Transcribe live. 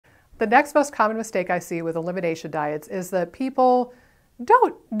The next most common mistake I see with elimination diets is that people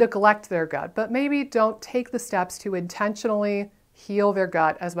don't neglect their gut, but maybe don't take the steps to intentionally heal their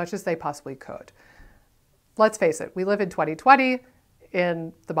gut as much as they possibly could. Let's face it, we live in 2020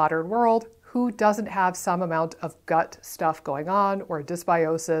 in the modern world. Who doesn't have some amount of gut stuff going on, or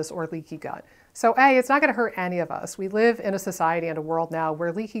dysbiosis or leaky gut? So A, it's not going to hurt any of us. We live in a society and a world now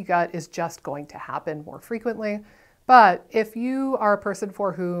where leaky gut is just going to happen more frequently. But if you are a person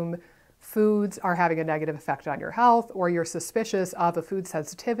for whom foods are having a negative effect on your health, or you're suspicious of a food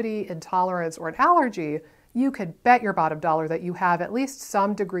sensitivity, intolerance, or an allergy, you can bet your bottom dollar that you have at least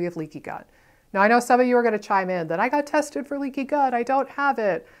some degree of leaky gut. Now, I know some of you are going to chime in that I got tested for leaky gut, I don't have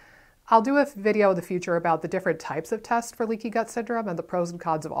it. I'll do a video in the future about the different types of tests for leaky gut syndrome and the pros and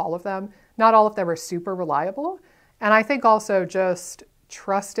cons of all of them. Not all of them are super reliable. And I think also just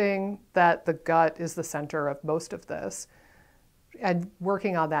trusting that the gut is the center of most of this and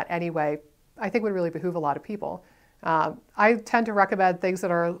working on that anyway, I think would really behoove a lot of people. I tend to recommend things that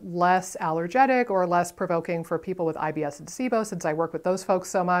are less allergenic or less provoking for people with IBS and SIBO, since I work with those folks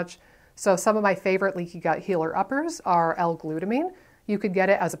so much. So some of my favorite leaky gut healer uppers are L-Glutamine. You could get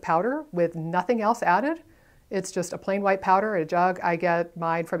it as a powder with nothing else added. It's just a plain white powder in a jug. I get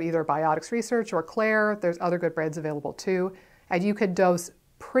mine from either Biotics Research or Claire. There's other good brands available too. And you can dose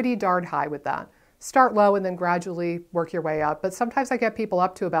pretty darn high with that. Start low and then gradually work your way up. But sometimes I get people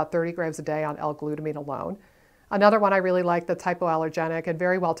up to about 30 grams a day on L-Glutamine alone. Another one I really like that's hypoallergenic and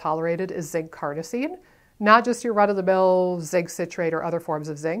very well tolerated is Zinc Carnosine. Not just your run-of-the-mill zinc citrate or other forms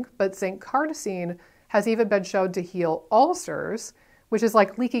of zinc, but Zinc Carnosine has even been shown to heal ulcers, which is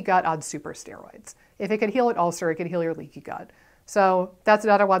like leaky gut on super steroids. If it can heal an ulcer, it can heal your leaky gut. So that's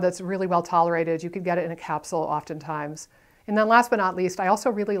another one that's really well tolerated. You can get it in a capsule oftentimes. And then last but not least, I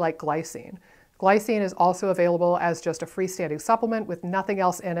also really like Glycine. Glycine is also available as just a freestanding supplement with nothing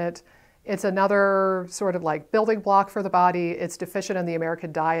else in it. It's another sort of like building block for the body. It's deficient in the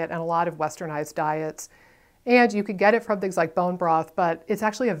American diet and a lot of westernized diets. And you can get it from things like bone broth, but it's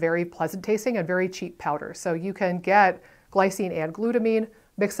actually a very pleasant tasting and very cheap powder. So you can get Glycine and glutamine,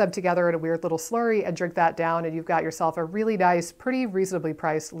 mix them together in a weird little slurry and drink that down, and you've got yourself a really nice, pretty reasonably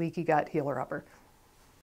priced leaky gut healer upper.